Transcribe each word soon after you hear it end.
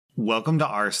Welcome to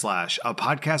r/, a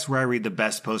podcast where I read the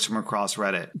best posts from across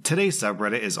Reddit. Today's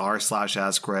subreddit is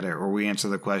r/Askreddit, where we answer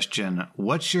the question,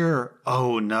 what's your,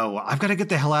 oh no, I've got to get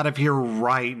the hell out of here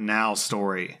right now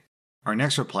story? Our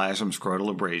next reply is from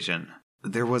Scrotal Abrasion.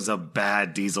 There was a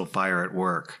bad diesel fire at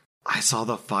work. I saw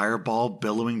the fireball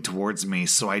billowing towards me,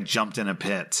 so I jumped in a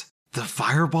pit. The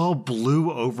fireball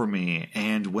blew over me,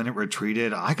 and when it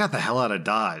retreated, I got the hell out of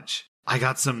Dodge. I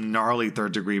got some gnarly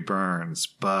third-degree burns,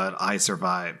 but I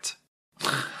survived.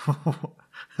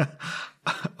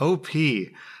 OP,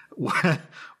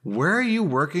 where are you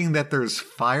working that there's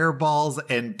fireballs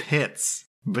and pits?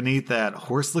 Beneath that,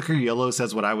 Horselicker Yellow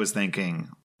says what I was thinking.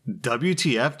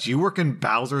 WTF, do you work in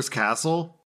Bowser's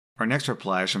Castle? Our next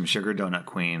reply is from Sugar Donut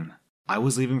Queen. I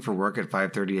was leaving for work at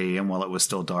 5:30 a.m. while it was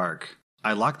still dark.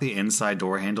 I locked the inside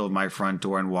door handle of my front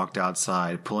door and walked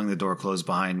outside, pulling the door closed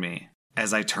behind me.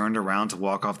 As I turned around to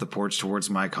walk off the porch towards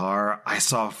my car, I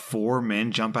saw 4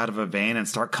 men jump out of a van and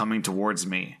start coming towards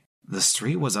me. The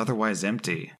street was otherwise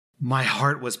empty. My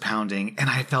heart was pounding, and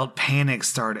I felt panic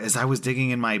start as I was digging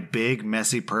in my big,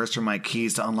 messy purse for my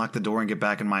keys to unlock the door and get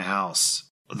back in my house.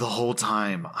 The whole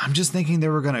time, I'm just thinking they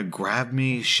were gonna grab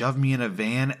me, shove me in a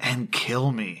van, and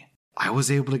kill me. I was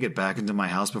able to get back into my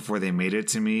house before they made it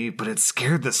to me, but it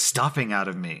scared the stuffing out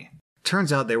of me.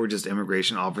 Turns out they were just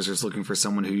immigration officers looking for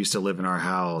someone who used to live in our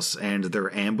house, and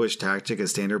their ambush tactic is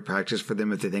standard practice for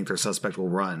them if they think their suspect will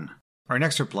run. Our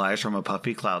next reply is from a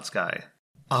puffy cloud sky.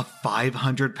 A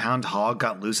 500-pound hog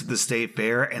got loose at the state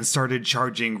fair and started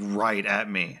charging right at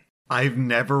me. I've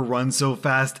never run so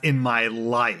fast in my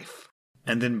life.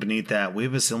 And then beneath that, we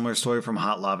have a similar story from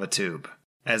Hot Lava Tube.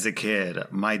 As a kid,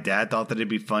 my dad thought that it'd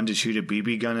be fun to shoot a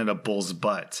BB gun at a bull's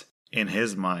butt. In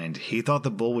his mind, he thought the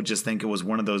bull would just think it was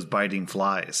one of those biting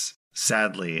flies.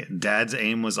 Sadly, Dad's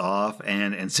aim was off,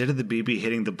 and instead of the BB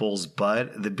hitting the bull's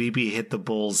butt, the BB hit the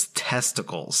bull's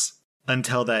testicles.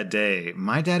 Until that day,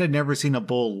 my dad had never seen a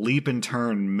bull leap and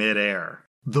turn midair.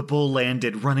 The bull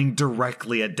landed running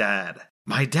directly at Dad.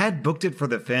 My dad booked it for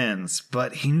the fence,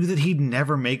 but he knew that he'd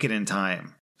never make it in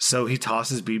time. So he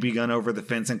tossed his BB gun over the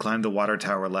fence and climbed the water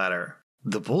tower ladder.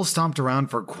 The bull stomped around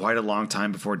for quite a long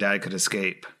time before Dad could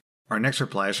escape. Our next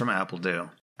reply is from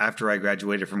Appledew. After I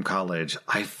graduated from college,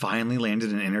 I finally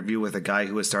landed an interview with a guy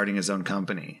who was starting his own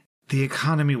company. The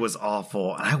economy was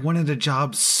awful, and I wanted a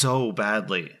job so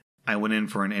badly. I went in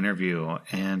for an interview,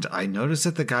 and I noticed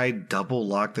that the guy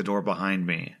double-locked the door behind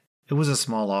me. It was a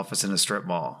small office in a strip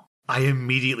mall. I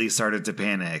immediately started to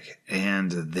panic,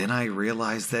 and then I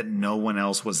realized that no one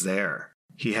else was there.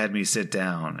 He had me sit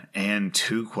down, and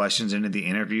 2 questions into the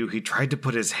interview, he tried to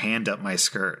put his hand up my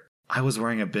skirt. I was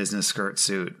wearing a business skirt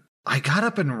suit. I got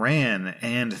up and ran,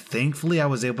 and thankfully I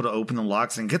was able to open the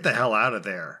locks and get the hell out of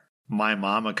there. My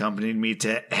mom accompanied me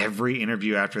to every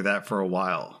interview after that for a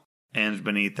while. And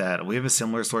beneath that, we have a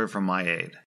similar story from my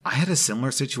aide. I had a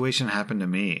similar situation happen to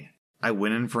me. I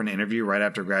went in for an interview right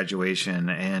after graduation,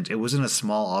 and it was in a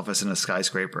small office in a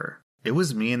skyscraper. It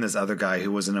was me and this other guy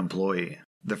who was an employee.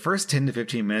 The first 10 to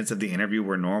 15 minutes of the interview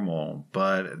were normal,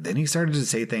 but then he started to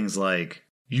say things like,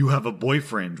 "You have a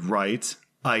boyfriend, right?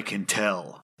 I can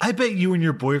tell. I bet you and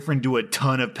your boyfriend do a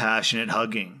ton of passionate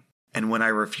hugging." And when I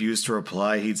refused to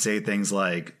reply, he'd say things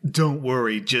like, "Don't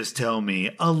worry, just tell me.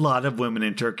 A lot of women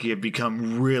in Turkey have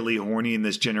become really horny in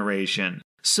this generation,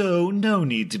 so no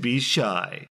need to be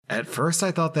shy." At first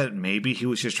I thought that maybe he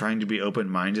was just trying to be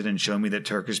open-minded and show me that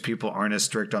Turkish people aren't as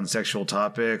strict on sexual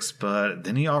topics, but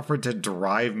then he offered to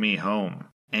drive me home.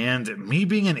 And me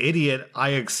being an idiot,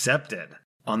 I accepted.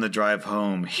 On the drive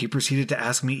home, he proceeded to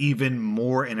ask me even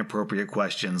more inappropriate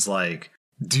questions like,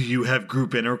 "Do you have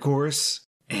group intercourse?"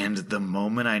 And the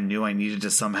moment I knew I needed to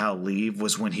somehow leave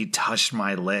was when he touched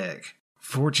my leg.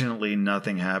 Fortunately,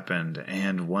 nothing happened,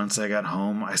 and once I got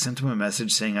home, I sent him a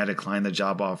message saying I declined the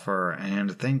job offer,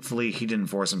 and thankfully he didn't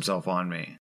force himself on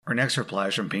me. Our next reply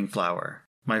is from Pink Flower.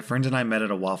 My friend and I met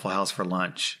at a Waffle House for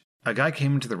lunch. A guy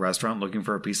came into the restaurant looking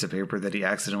for a piece of paper that he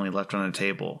accidentally left on a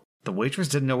table. The waitress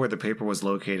didn't know where the paper was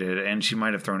located, and she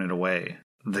might have thrown it away.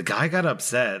 The guy got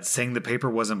upset, saying the paper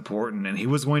was important, and he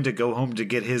was going to go home to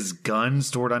get his gun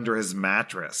stored under his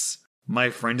mattress. My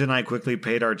friend and I quickly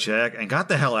paid our check and got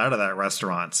the hell out of that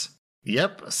restaurant.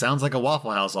 Yep, sounds like a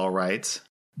Waffle House, all right.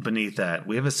 Beneath that,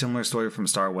 we have a similar story from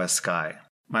Star West Sky.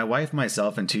 My wife,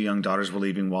 myself, and 2 young daughters were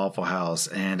leaving Waffle House,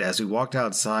 and as we walked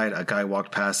outside, a guy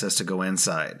walked past us to go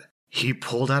inside. He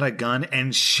pulled out a gun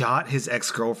and shot his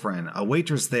ex-girlfriend, a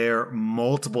waitress there,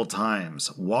 multiple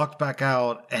times, walked back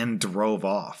out, and drove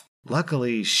off.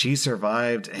 Luckily, she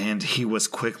survived, and he was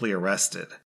quickly arrested.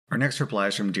 Our next reply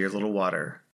is from Dear Little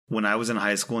Water. When I was in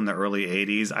high school in the early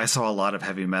 80s, I saw a lot of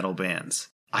heavy metal bands.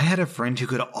 I had a friend who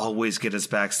could always get us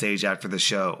backstage after the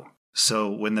show. So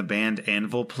when the band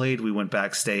Anvil played, we went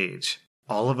backstage.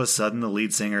 All of a sudden, the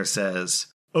lead singer says,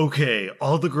 "Okay,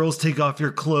 all the girls take off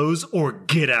your clothes or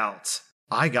get out."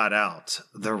 I got out.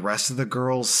 The rest of the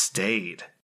girls stayed.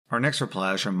 Our next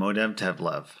reply is from Modev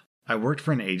Tevlev. I worked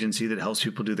for an agency that helps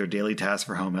people do their daily tasks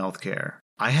for home health care.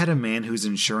 I had a man whose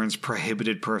insurance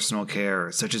prohibited personal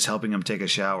care, such as helping him take a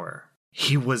shower.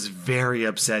 He was very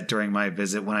upset during my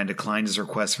visit when I declined his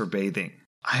request for bathing.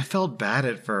 I felt bad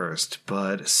at first,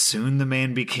 but soon the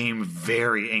man became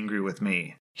very angry with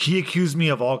me. He accused me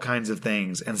of all kinds of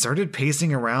things and started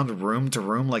pacing around room to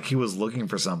room like he was looking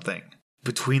for something.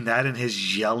 Between that and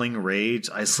his yelling rage,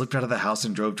 I slipped out of the house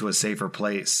and drove to a safer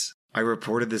place. I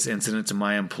reported this incident to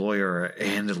my employer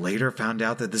and later found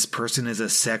out that this person is a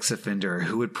sex offender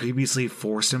who had previously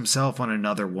forced himself on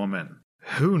another woman.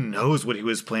 Who knows what he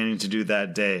was planning to do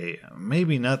that day?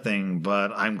 Maybe nothing,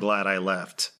 but I'm glad I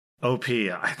left.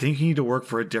 OP, I think you need to work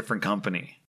for a different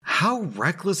company. How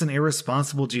reckless and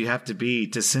irresponsible do you have to be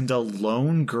to send a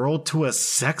lone girl to a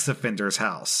sex offender's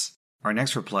house? Our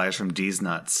next reply is from D's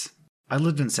Nuts. I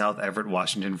lived in South Everett,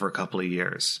 Washington for a couple of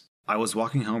years. I was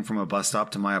walking home from a bus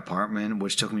stop to my apartment,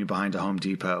 which took me behind a Home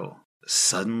Depot.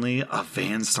 Suddenly, a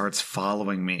van starts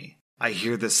following me. I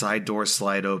hear the side door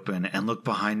slide open and look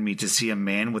behind me to see a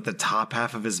man with the top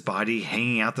half of his body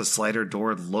hanging out the slider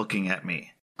door looking at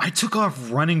me. I took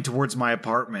off running towards my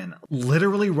apartment,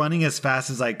 literally running as fast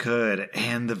as I could,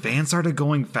 and the van started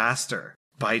going faster.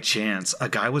 By chance, a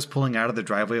guy was pulling out of the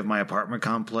driveway of my apartment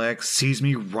complex, sees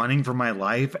me running for my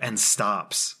life, and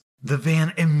stops. The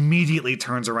van immediately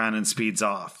turns around and speeds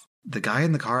off. The guy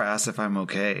in the car asks if I'm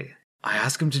okay. I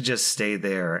ask him to just stay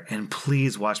there and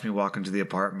please watch me walk into the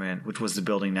apartment, which was the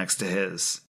building next to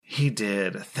his. He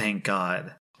did, thank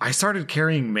God. I started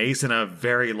carrying mace and a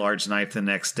very large knife the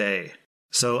next day.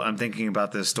 So I'm thinking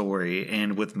about this story,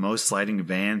 and with most sliding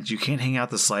vans, you can't hang out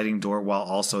the sliding door while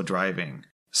also driving.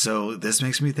 So this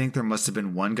makes me think there must have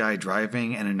been one guy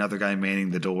driving and another guy manning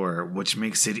the door, which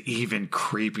makes it even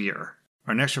creepier.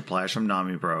 Our next reply is from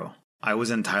Nami Bro. I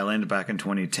was in Thailand back in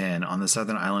 2010 on the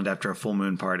southern island after a full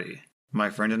moon party. My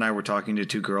friend and I were talking to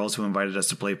two girls who invited us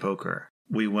to play poker.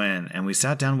 We went, and we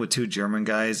sat down with two German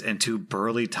guys and two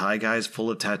burly Thai guys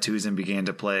full of tattoos and began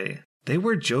to play. They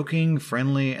were joking,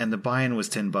 friendly, and the buy-in was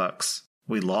 $10.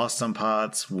 We lost some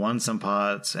pots, won some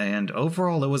pots, and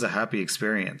overall it was a happy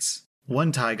experience.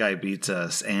 One Thai guy beats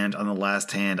us, and on the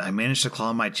last hand, I managed to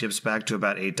claw my chips back to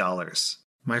about $8.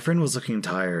 My friend was looking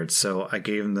tired, so I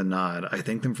gave him the nod. I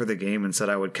thanked them for the game and said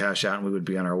I would cash out and we would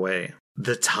be on our way.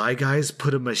 The Thai guys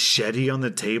put a machete on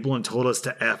the table and told us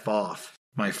to F off.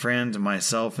 My friend,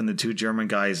 myself, and the two German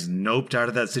guys noped out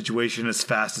of that situation as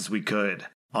fast as we could.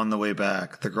 On the way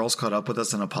back, the girls caught up with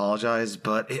us and apologized,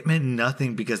 but it meant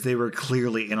nothing because they were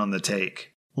clearly in on the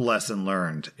take. Lesson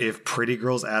learned. If pretty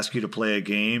girls ask you to play a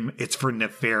game, it's for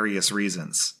nefarious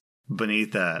reasons.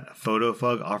 Beneath that,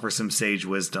 PhotoFug offers some sage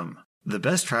wisdom. The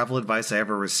best travel advice I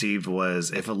ever received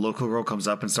was, if a local girl comes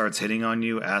up and starts hitting on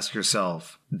you, ask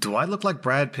yourself, do I look like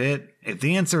Brad Pitt? If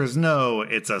the answer is no,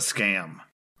 it's a scam.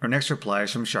 Our next reply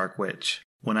is from Shark Witch.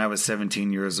 When I was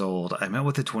 17 years old, I met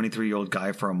with a 23-year-old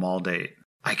guy for a mall date.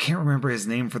 I can't remember his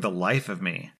name for the life of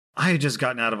me. I had just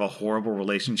gotten out of a horrible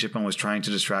relationship and was trying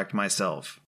to distract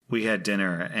myself. We had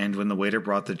dinner, and when the waiter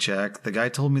brought the check, the guy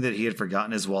told me that he had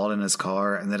forgotten his wallet in his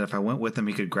car and that if I went with him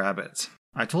he could grab it.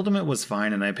 I told him it was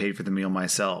fine and I paid for the meal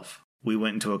myself. We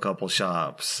went into a couple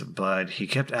shops, but he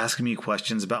kept asking me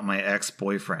questions about my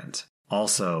ex-boyfriend.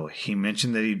 Also, he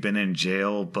mentioned that he'd been in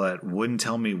jail but wouldn't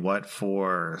tell me what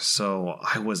for, so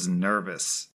I was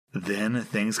nervous. Then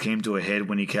things came to a head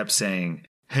when he kept saying,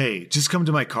 "Hey, just come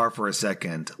to my car for a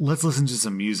second. Let's listen to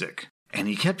some music." And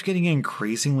he kept getting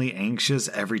increasingly anxious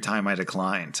every time I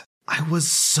declined. I was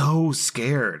so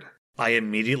scared. I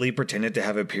immediately pretended to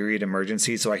have a period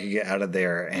emergency so I could get out of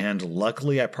there, and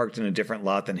luckily I parked in a different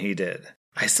lot than he did.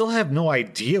 I still have no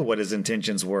idea what his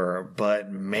intentions were,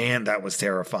 but man, that was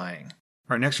terrifying.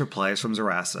 Our next reply is from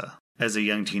Zarasa. As a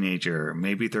young teenager,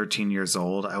 maybe 13 years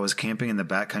old, I was camping in the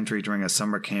backcountry during a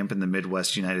summer camp in the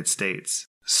Midwest United States.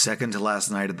 Second to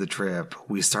last night of the trip,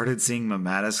 we started seeing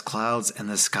mammatus clouds and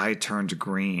the sky turned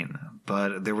green,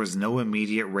 but there was no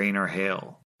immediate rain or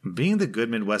hail. Being the good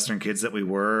Midwestern kids that we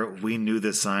were, we knew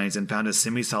the signs and found a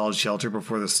semi-solid shelter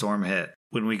before the storm hit.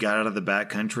 When we got out of the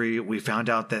backcountry, we found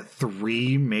out that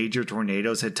 3 major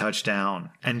tornadoes had touched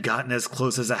down and gotten as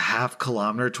close as a half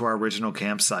kilometer to our original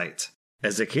campsite.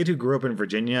 As a kid who grew up in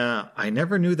Virginia, I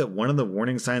never knew that one of the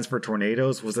warning signs for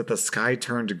tornadoes was that the sky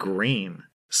turned green.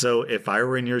 So if I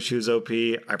were in your shoes, OP,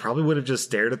 I probably would have just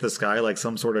stared at the sky like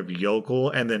some sort of yokel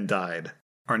and then died.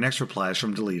 Our next reply is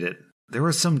from Deleted. There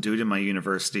was some dude in my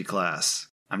university class.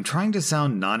 I'm trying to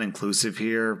sound non-inclusive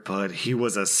here, but he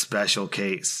was a special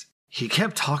case. He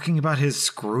kept talking about his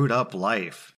screwed up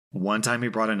life. One time he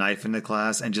brought a knife into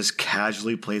class and just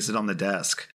casually placed it on the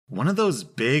desk. One of those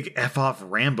big F-off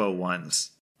Rambo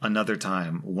ones. Another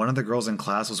time, one of the girls in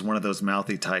class was one of those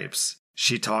mouthy types.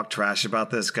 She talked trash about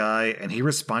this guy, and he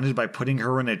responded by putting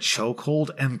her in a chokehold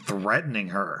and threatening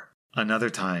her. Another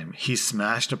time, he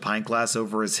smashed a pint glass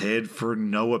over his head for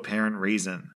no apparent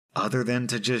reason, other than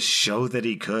to just show that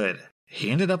he could. He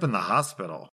ended up in the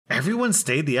hospital. Everyone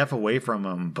stayed the F away from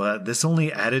him, but this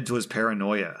only added to his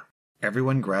paranoia.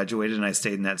 Everyone graduated and I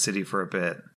stayed in that city for a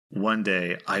bit. One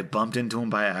day, I bumped into him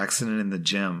by accident in the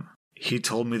gym. He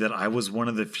told me that I was one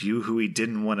of the few who he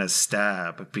didn't want to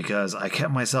stab because I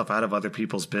kept myself out of other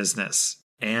people's business.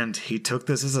 And he took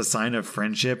this as a sign of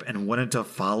friendship and wanted to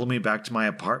follow me back to my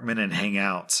apartment and hang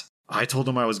out. I told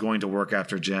him I was going to work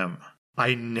after gym.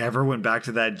 I never went back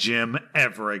to that gym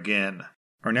ever again.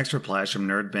 Our next reply is from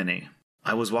Nerd Benny.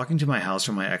 I was walking to my house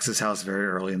from my ex's house very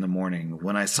early in the morning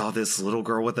when I saw this little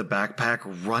girl with a backpack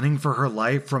running for her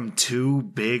life from two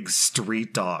big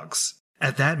street dogs.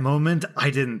 At that moment, I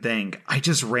didn't think. I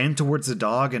just ran towards the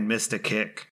dog and missed a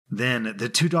kick. Then the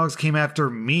two dogs came after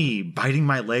me, biting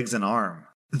my legs and arm.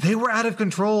 They were out of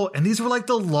control, and these were like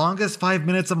the longest 5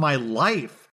 minutes of my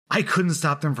life. I couldn't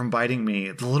stop them from biting me.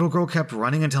 The little girl kept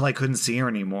running until I couldn't see her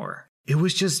anymore. It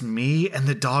was just me and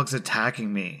the dogs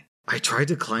attacking me. I tried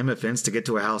to climb a fence to get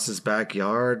to a house's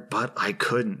backyard, but I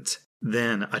couldn't.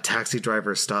 Then a taxi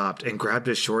driver stopped and grabbed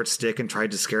a short stick and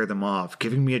tried to scare them off,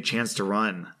 giving me a chance to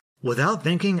run. Without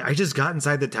thinking, I just got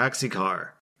inside the taxi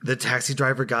car. The taxi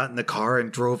driver got in the car and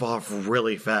drove off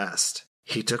really fast.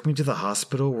 He took me to the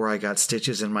hospital where I got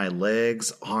stitches in my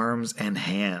legs, arms, and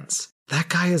hands. That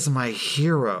guy is my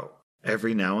hero.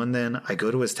 Every now and then, I go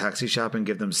to his taxi shop and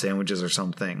give them sandwiches or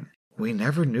something. We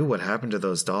never knew what happened to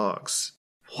those dogs.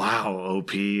 Wow,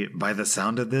 OP, by the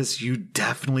sound of this, you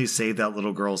definitely saved that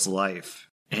little girl's life.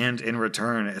 And in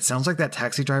return, it sounds like that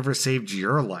taxi driver saved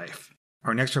your life.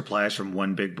 Our next reply is from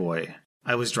One Big Boy.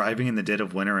 I was driving in the dead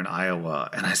of winter in Iowa,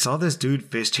 and I saw this dude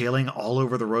fishtailing all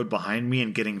over the road behind me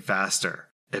and getting faster.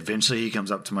 Eventually he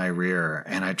comes up to my rear,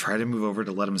 and I try to move over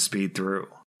to let him speed through.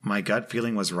 My gut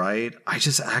feeling was right, I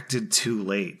just acted too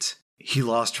late. He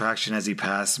lost traction as he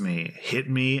passed me, hit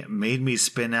me, made me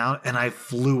spin out, and I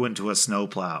flew into a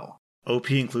snowplow.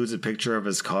 OP includes a picture of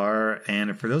his car,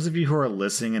 and for those of you who are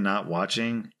listening and not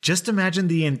watching, just imagine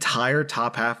the entire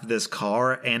top half of this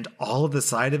car and all of the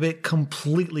side of it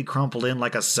completely crumpled in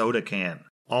like a soda can.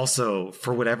 Also,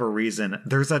 for whatever reason,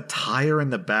 there's a tire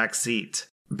in the back seat.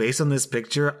 Based on this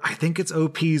picture, I think it's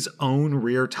OP's own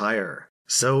rear tire.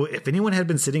 So if anyone had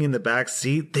been sitting in the back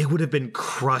seat, they would have been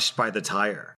crushed by the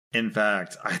tire. In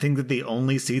fact, I think that the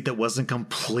only seat that wasn't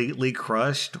completely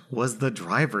crushed was the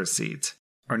driver's seat.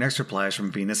 Our next reply is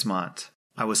from Venus Mont.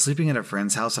 I was sleeping at a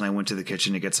friend's house and I went to the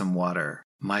kitchen to get some water.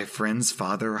 My friend's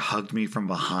father hugged me from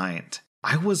behind.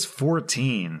 I was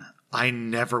 14. I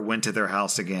never went to their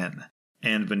house again.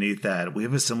 And beneath that, we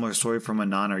have a similar story from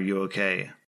Anon. Are you okay?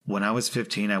 When I was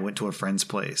 15, I went to a friend's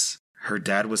place. Her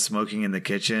dad was smoking in the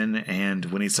kitchen, and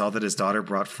when he saw that his daughter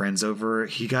brought friends over,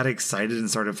 he got excited and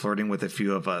started flirting with a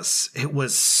few of us. It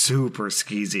was super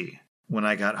skeezy. When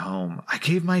I got home, I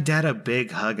gave my dad a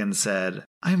big hug and said,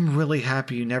 "I'm really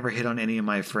happy you never hit on any of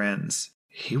my friends."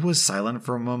 He was silent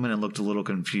for a moment and looked a little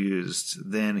confused.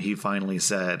 Then he finally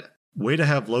said, "Way to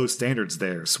have low standards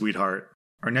there, sweetheart."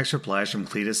 Our next reply is from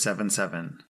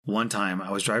Cletus77. One time, I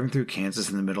was driving through Kansas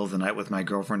in the middle of the night with my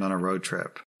girlfriend on a road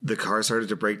trip. The car started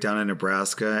to break down in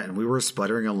Nebraska, and we were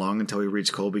sputtering along until we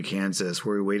reached Colby, Kansas,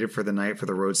 where we waited for the night for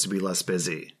the roads to be less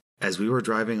busy. As we were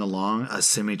driving along, a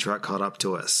semi-truck caught up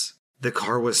to us. The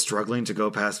car was struggling to go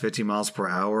past 50 miles per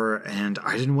hour, and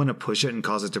I didn't want to push it and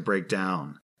cause it to break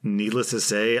down. Needless to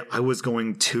say, I was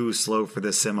going too slow for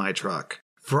this semi-truck.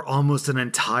 For almost an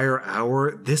entire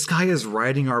hour, this guy is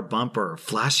riding our bumper,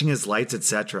 flashing his lights,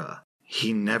 etc.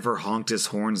 He never honked his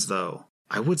horns, though.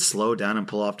 I would slow down and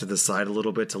pull off to the side a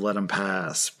little bit to let him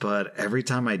pass, but every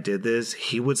time I did this,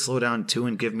 he would slow down too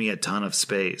and give me a ton of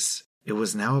space. It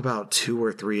was now about 2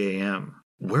 or 3 a.m.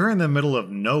 We're in the middle of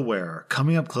nowhere,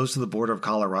 coming up close to the border of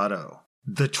Colorado.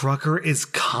 The trucker is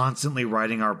constantly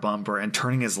riding our bumper and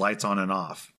turning his lights on and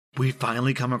off. We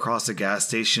finally come across a gas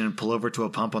station and pull over to a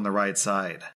pump on the right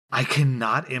side. I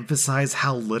cannot emphasize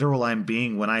how literal I'm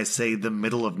being when I say the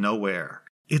middle of nowhere.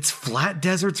 It's flat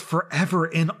deserts forever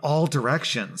in all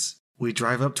directions. We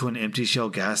drive up to an empty shell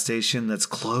gas station that's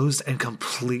closed and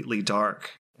completely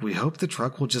dark. We hope the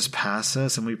truck will just pass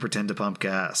us and we pretend to pump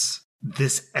gas.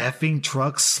 This effing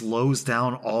truck slows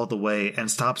down all the way and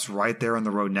stops right there on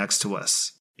the road next to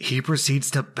us. He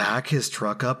proceeds to back his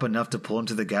truck up enough to pull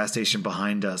into the gas station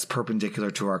behind us,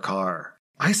 perpendicular to our car.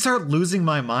 I start losing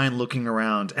my mind looking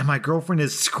around, and my girlfriend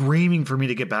is screaming for me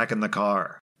to get back in the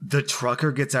car. The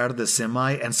trucker gets out of the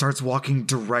semi and starts walking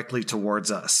directly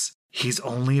towards us. He's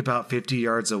only about 50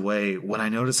 yards away when I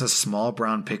notice a small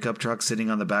brown pickup truck sitting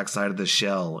on the backside of the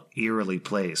shell, eerily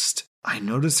placed. I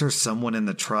notice there's someone in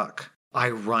the truck. I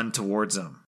run towards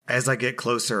him. As I get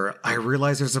closer, I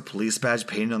realize there's a police badge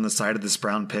painted on the side of this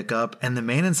brown pickup, and the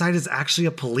man inside is actually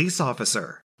a police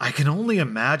officer. I can only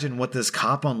imagine what this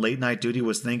cop on late night duty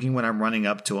was thinking when I'm running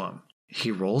up to him.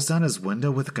 He rolls down his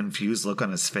window with a confused look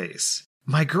on his face.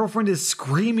 My girlfriend is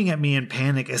screaming at me in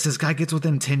panic as this guy gets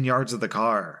within 10 yards of the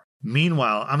car.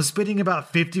 Meanwhile, I'm spitting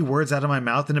about 50 words out of my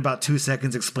mouth in about 2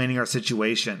 seconds explaining our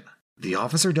situation. The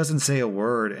officer doesn't say a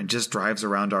word and just drives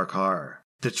around our car.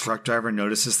 The truck driver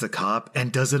notices the cop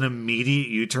and does an immediate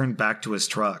U-turn back to his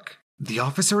truck. The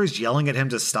officer is yelling at him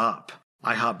to stop.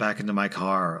 I hop back into my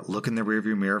car, look in the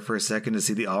rearview mirror for a second to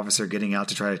see the officer getting out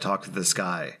to try to talk to this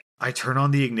guy. I turn on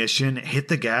the ignition, hit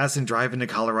the gas, and drive into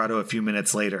Colorado a few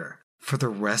minutes later. For the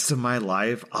rest of my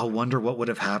life, I'll wonder what would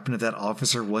have happened if that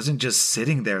officer wasn't just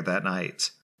sitting there that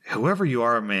night. Whoever you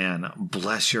are, man,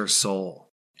 bless your soul.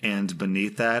 And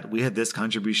beneath that, we had this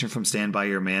contribution from Stand By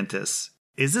Your Mantis.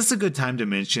 Is this a good time to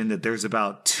mention that there's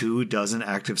about 24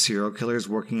 active serial killers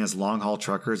working as long-haul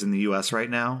truckers in the US right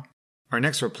now? Our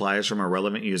next reply is from a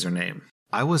relevant username.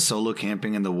 I was solo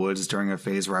camping in the woods during a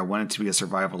phase where I wanted to be a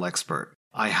survival expert.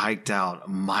 I hiked out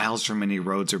miles from any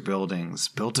roads or buildings,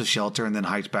 built a shelter, and then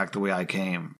hiked back the way I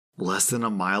came. Less than a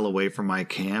mile away from my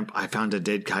camp, I found a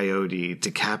dead coyote,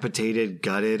 decapitated,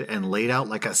 gutted, and laid out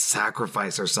like a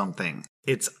sacrifice or something.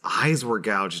 Its eyes were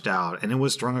gouged out, and it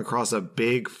was strung across a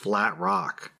big, flat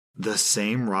rock. The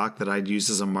same rock that I'd used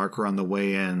as a marker on the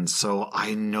way in, so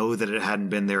I know that it hadn't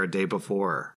been there a day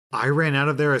before. I ran out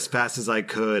of there as fast as I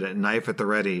could, knife at the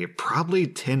ready, probably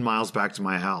 10 miles back to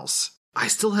my house. I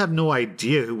still have no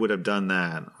idea who would have done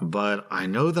that, but I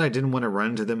know that I didn't want to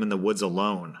run into them in the woods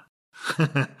alone.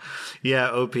 Yeah,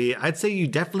 OP, I'd say you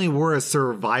definitely were a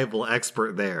survival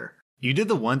expert there. You did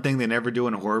the one thing they never do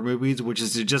in horror movies, which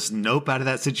is to just nope out of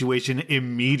that situation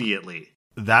immediately.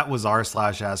 That was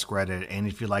r/Askreddit, and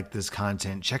if you like this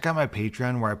content, check out my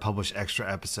Patreon where I publish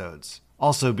extra episodes.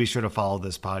 Also, be sure to follow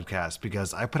this podcast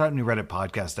because I put out new Reddit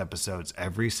podcast episodes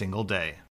every single day.